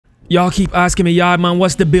Y'all keep asking me, YaadMan,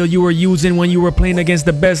 what's the build you were using when you were playing against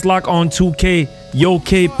the best lock on 2K? Yo,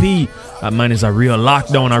 KP. That man is a real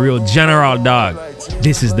lockdown, a real general, dog.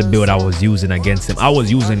 This is the build I was using against him. I was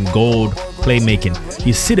using gold playmaking.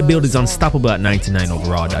 You see the build is unstoppable at 99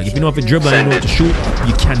 overall, dog. If you know if you dribble and you know what to shoot,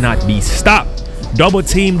 you cannot be stopped. Double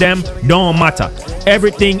team them, don't matter.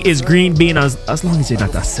 Everything is green bean as long as you're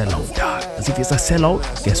not a sellout, dog. As if it's a sellout,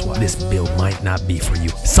 guess what? This build might not be for you.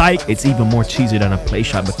 Psych, it's even more cheesy than a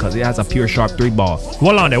Playshot because it has a pure sharp 3 ball.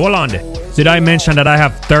 Hold on there. Did I mention that I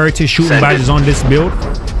have 30 shooting badges on this build?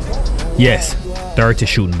 Yes, 30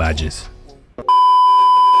 shooting badges.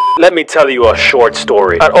 Let me tell you a short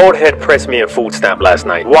story. An old head pressed me in food stamp last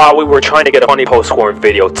night. While we were trying to get a funny post-scoring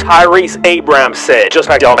video, Tyrese Abrams said, just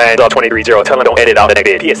like y'all man, 23-0, tell him don't edit out the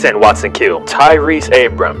negative. PSN Watson kill. Tyrese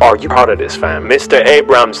Abrams, are you proud of this, fam? Mr.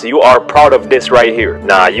 Abrams, you are proud of this right here.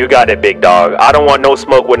 Nah, you got it, big dog. I don't want no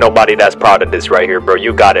smoke with nobody that's proud of this right here, bro.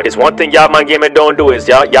 You got it. It's one thing YaadManGaming don't do is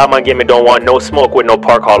YaadManGaming don't want no smoke with no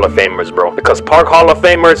Park Hall of Famers, bro. Because Park Hall of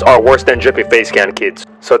Famers are worse than drippy face can kids.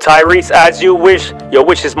 So Tyrese, as you wish, your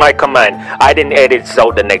wish is my command. I didn't edit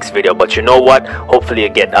out the next video, but you know what? Hopefully you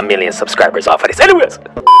get 1 million subscribers off of this. Anyways.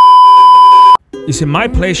 You see, my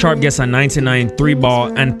Playsharp gets a 99 3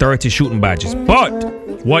 ball and 30 shooting badges. But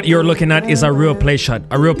what you're looking at is a real Playshot.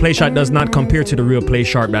 A real Playshot does not compare to the real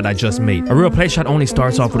Playsharp that I just made. A real Playshot only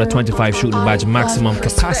starts off with a 25 shooting badge maximum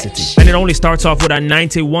capacity. And it only starts off with a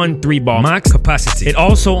 91 3 ball max capacity. It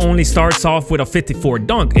also only starts off with a 54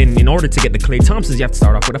 dunk. And in order to get the Klay Thompsons, you have to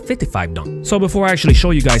start off with a 55 dunk. So before I actually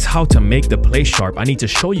show you guys how to make the Playsharp, I need to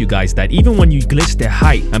show you guys that even when you glitch the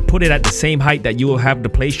height and put it at the same height that you will have the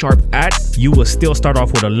Playsharp at, you will still start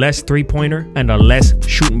off with a less 3-pointer and a less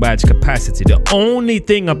shooting badge capacity. The only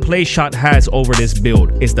thing a Playshot has over this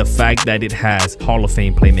build is the fact that it has Hall of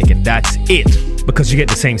Fame playmaking. That's it. Because you get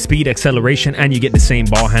the same speed, acceleration, and you get the same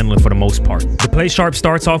ball handling for the most part. The Playsharp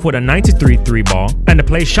starts off with a 93 3 ball, and the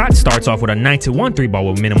Playshot starts off with a 91 3 ball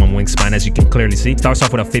with minimum wingspan, as you can clearly see. Starts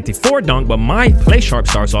off with a 54 dunk, but my Playsharp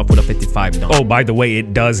starts off with a 55 dunk. Oh, by the way,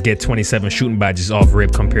 it does get 27 shooting badges off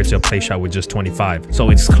rip compared to a Playshot with just 25. So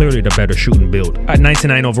it's clearly the better shooting build. At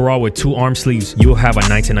 99 overall with 2 arm sleeves, you'll have a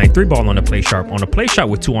 99 3 ball on the Playsharp. On the Playshot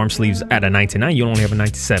with 2 arm sleeves at a 99, you'll only have a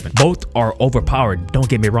 97. Both are overpowered, don't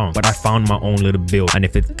get me wrong, but I found my own little build. And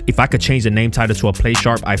if I could change the name title to a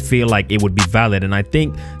Playsharp, I feel like it would be valid. And I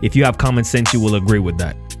think if you have common sense, you will agree with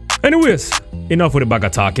that. Anyways, enough with the bag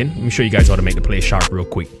of talking. Let me show you guys how to make the Playsharp real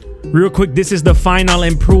quick. Real quick, this is the final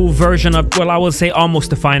improved version of, well, I will say almost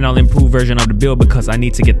the final improved version of the build because I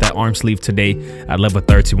need to get that arm sleeve today at level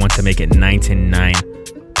 31 to make it 99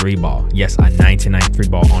 3 ball. Yes, a 99 3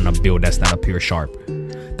 ball on a build that's not a pure sharp.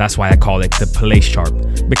 That's why I call it the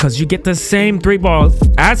Playsharp, because you get the same 3 ball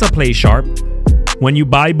as a Playsharp when you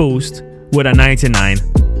buy boost with a 99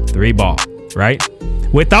 3 ball, right?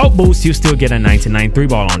 Without boost, you still get a 99 3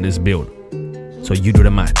 ball on this build. So you do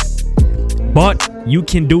the math. But you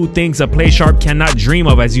can do things a Playsharp cannot dream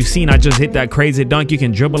of. As you've seen, I just hit that crazy dunk. You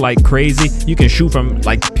can dribble like crazy. You can shoot from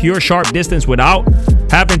like pure sharp distance without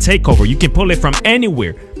having takeover. You can pull it from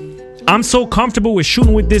anywhere. I'm so comfortable with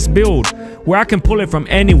shooting with this build where I can pull it from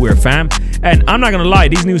anywhere, fam. And I'm not gonna lie,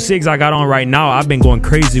 these new SIGs I got on right now, I've been going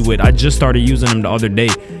crazy with. I just started using them the other day.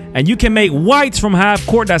 And you can make whites from half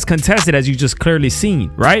court that's contested, as you just clearly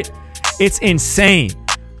seen, right? It's insane.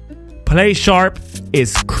 Playsharp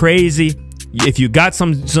is crazy. If you got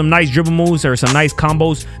some nice dribble moves or some nice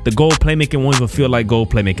combos, the gold playmaking won't even feel like gold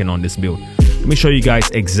playmaking on this build. Let me show you guys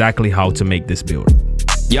exactly how to make this build.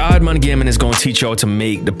 YaadManGaming is going to teach y'all to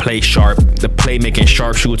make the Playsharp, the Playmaking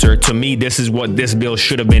Sharpshooter. To me, this is what this build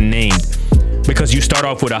should have been named. Because you start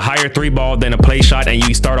off with a higher 3 ball than a Playshot, and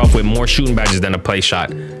you start off with more shooting badges than a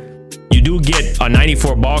Playshot. You do get a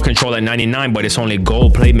 94 ball control at 99, but it's only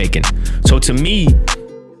gold playmaking. So to me,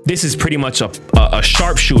 this is pretty much a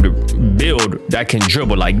sharpshooter build that can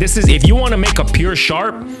dribble. Like this is, if you want to make a pure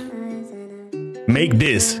sharp, make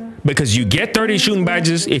this. Because you get 30 shooting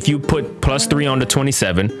badges if you put +3 on the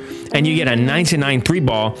 27, and you get a 99 3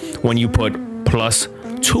 ball when you put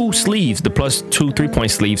 +2 sleeves, the +2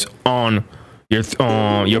 3-point sleeves on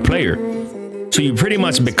your player. So you pretty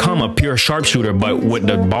much become a pure sharpshooter, but with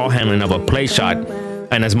the ball handling of a Playshot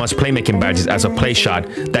and as much playmaking badges as a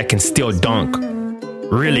Playshot that can still dunk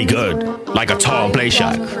really good, like a tall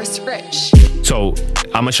Playshot. So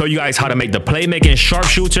I'm gonna show you guys how to make the Playmaking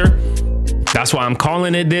Sharpshooter. That's why I'm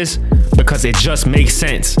calling it this, because it just makes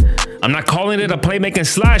sense. I'm not calling it a playmaking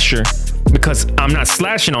slasher because I'm not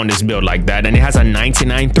slashing on this build like that. And it has a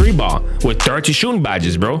 99 3 ball with 30 shooting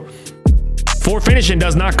badges, bro. 4 finishing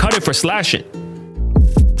does not cut it for slashing.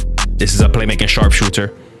 This is a playmaking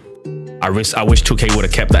sharpshooter. I wish 2K would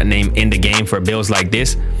have kept that name in the game for builds like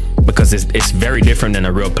this, because it's very different than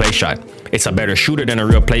a real play shot. It's a better shooter than a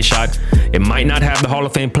real play shot. It might not have the Hall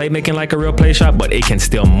of Fame playmaking like a real play shot, but it can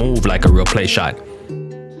still move like a real play shot.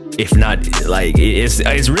 If not, like,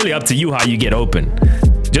 it's really up to you how you get open.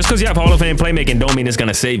 Just because you have Hall of Fame playmaking don't mean it's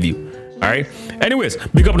gonna save you. All right. Anyways,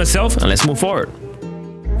 big up on yourself and let's move forward.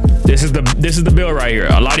 This is the build right here.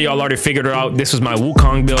 A lot of y'all already figured it out. This was my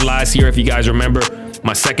Wukong build last year, if you guys remember.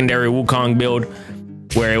 My secondary Wukong build,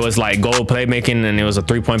 where it was like goal playmaking and it was a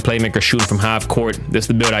 3-point playmaker shooting from half court. This is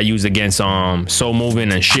the build I used against So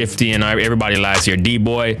Moving and Shifty and everybody last year.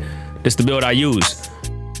 D-Boy. This is the build I used.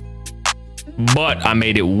 But I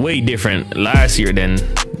made it way different last year than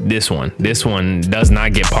this one. This one does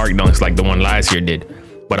not get park dunks like the one last year did.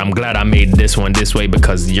 But I'm glad I made this one this way,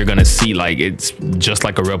 because you're gonna see like it's just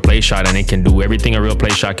like a real play shot and it can do everything a real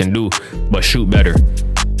play shot can do, but shoot better.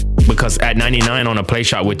 Because at 99 on a play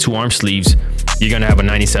shot with 2 arm sleeves, you're gonna have a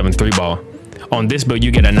 97 3-ball. On this build,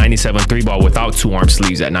 you get a 97 3-ball without 2 arm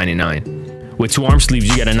sleeves at 99. With 2 arm sleeves,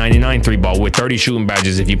 you get a 99 3-ball with 30 shooting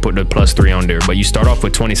badges if you put the +3 on there. But you start off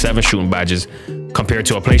with 27 shooting badges compared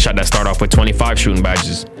to a play shot that start off with 25 shooting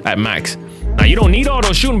badges at max. Now, you don't need all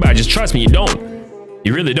those shooting badges. Trust me, you don't.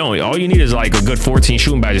 You really don't. All you need is like a good 14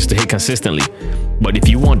 shooting badges to hit consistently. But if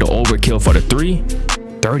you want the overkill for the 3,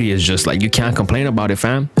 30 is just like, you can't complain about it,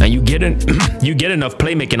 fam. And you get enough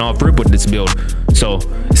playmaking off rip with this build. So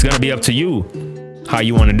it's gonna be up to you how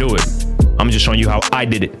you want to do it. I'm just showing you how I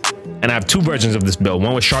did it. And I have 2 versions of this build.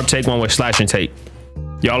 One with sharp take, one with slash and take.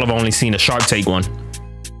 Y'all have only seen the sharp take one.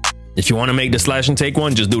 If you want to make the slash and take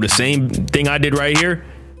one, just do the same thing I did right here,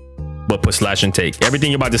 but put slash and take. Everything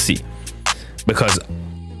you're about to see. Because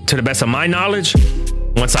to the best of my knowledge,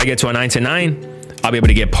 once I get to a 99, I'll be able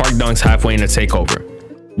to get park dunks halfway in the takeover.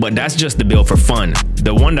 But that's just the build for fun.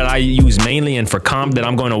 The one that I use mainly and for comp that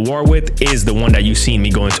I'm going to war with is the one that you've seen me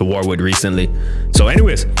going to war with recently. So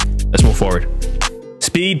anyways, let's move forward.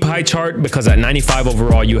 Speed pie chart, because at 95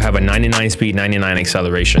 overall, you have a 99 speed, 99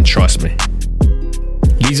 acceleration. Trust me.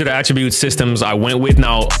 These are the attribute systems I went with.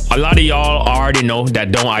 Now, a lot of y'all already know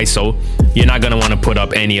that don't ISO. You're not going to want to put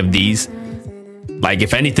up any of these. Like,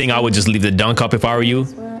 if anything, I would just leave the dunk up if I were you.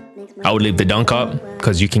 I would leave the dunk up,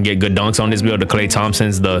 because you can get good dunks on this build. The Klay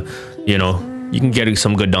Thompsons, you can get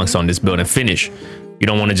some good dunks on this build and finish. You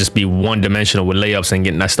don't want to just be one-dimensional with layups and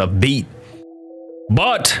getting that stuff beat.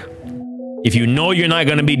 But if you know you're not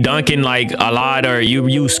going to be dunking like a lot, or you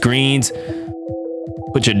use screens,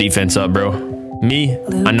 put your defense up, bro. Me,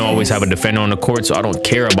 I know I always have a defender on the court, so I don't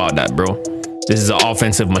care about that, bro. This is an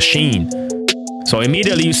offensive machine. So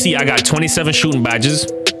immediately you see I got 27 shooting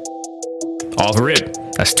badges off rip.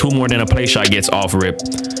 That's 2 more than a play shot gets off rip.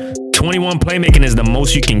 21 playmaking is the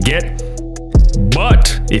most you can get.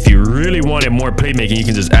 But if you really wanted more playmaking, you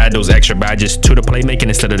can just add those extra badges to the playmaking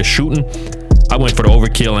instead of the shooting. I went for the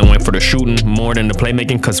overkill and went for the shooting more than the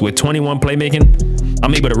playmaking, because with 21 playmaking,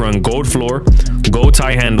 I'm able to run gold floor, gold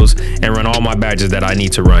tie handles, and run all my badges that I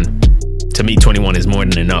need to run. To me, 21 is more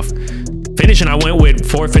than enough. Finishing, I went with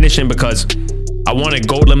 4 finishing because I wanted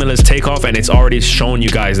gold limitless takeoff, and it's already shown you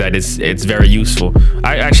guys that it's very useful.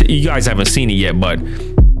 You guys haven't seen it yet, but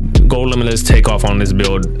gold limitless takeoff on this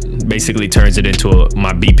build basically turns it into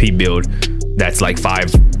my BP build that's like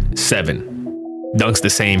 5-7. Dunks the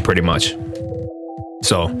same pretty much.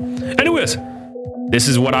 So anyways, this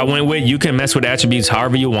is what I went with. You can mess with attributes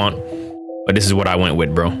however you want, but this is what I went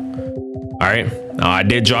with, bro. All right, I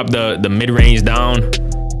did drop the mid-range down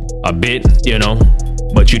a bit,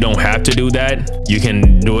 but you don't have to do that. You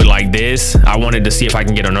can do it like this. I wanted to see if I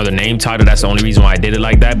can get another name title. That's the only reason why I did it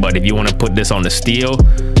like that. But if you want to put this on the steel,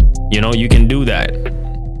 you can do that.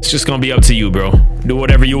 It's just gonna be up to you, bro. Do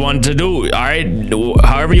whatever you want to do. All right,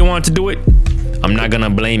 however you want to do it. I'm not gonna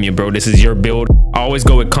blame you, bro. This is your build. I always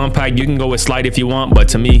go with compact. You can go with slide if you want, but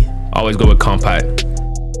to me, I always go with compact.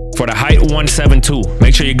 For the height, 172.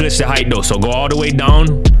 Make sure you glitch the height though. So go all the way down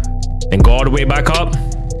and go all the way back up,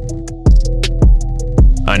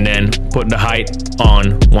 and then put the height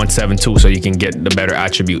on 172 so you can get the better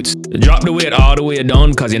attributes. Drop the weight all the way down,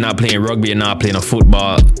 because you're not playing rugby, you're not playing a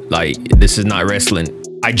football. Like, this is not wrestling.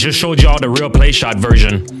 I just showed y'all the real play shot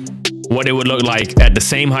version, what it would look like at the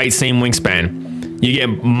same height, same wingspan. You get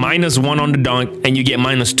 -1 on the dunk and you get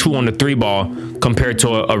 -2 on the 3-ball compared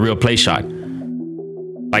to a real play shot.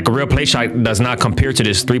 Like, a real play shot does not compare to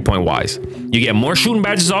this 3-point wise. You get more shooting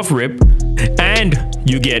badges off rip, and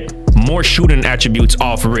you get more shooting attributes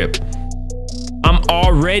off rip. I'm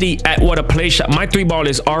already at what a play shot, my 3-ball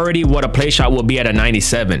is already what a play shot will be at a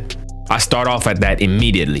 97. I start off at that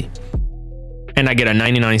immediately. And I get a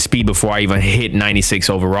 99 speed before I even hit 96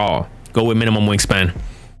 overall. Go with minimum wingspan.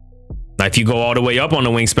 Now, if you go all the way up on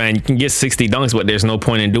the wingspan, you can get 60 dunks, but there's no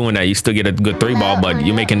point in doing that. You still get a good 3-ball, but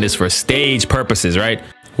you're making this for stage purposes, right?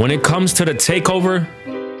 When it comes to the takeover,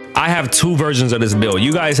 I have 2 versions of this build.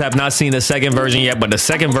 You guys have not seen the second version yet, but the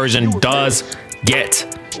second version does get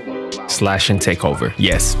slash and takeover.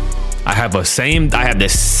 Yes, I have the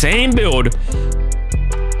same build,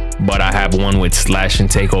 but I have one with slash and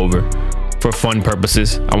takeover for fun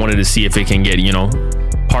purposes. I wanted to see if it can get, you know,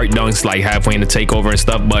 part dunks like halfway in the takeover and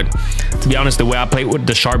stuff. But to be honest, the way I play with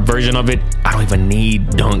the Sharp version of it, I don't even need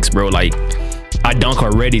dunks, bro. Like, I dunk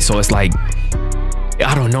already, so it's like,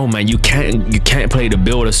 I don't know, man. You can't play the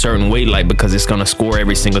build a certain way, like, because it's gonna score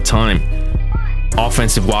every single time.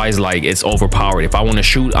 Offensive wise, like, it's overpowered. If I want to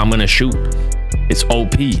shoot, I'm gonna shoot. It's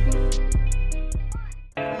OP.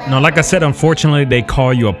 Now, like I said, unfortunately, they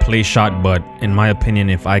call you a Playshot, but in my opinion,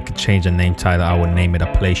 if I could change the name title, I would name it a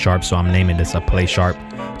Playsharp. So I'm naming this a Playsharp,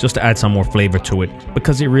 just to add some more flavor to it,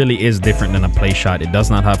 because it really is different than a Playshot. It does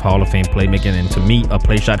not have Hall of Fame playmaking, and to me, a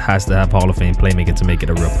Playshot has to have Hall of Fame playmaking to make it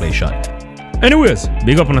a real Playshot. Anyways,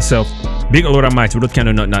 big up on yourself. Big up on my two. Can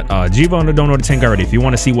do not Jiva on the don't know the tank already. If you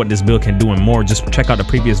want to see what this build can do and more, just check out the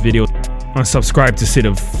previous video and subscribe to see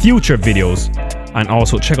the future videos. And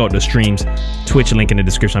also check out the streams. Twitch link in the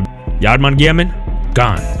description. YaadManGaming,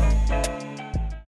 gone.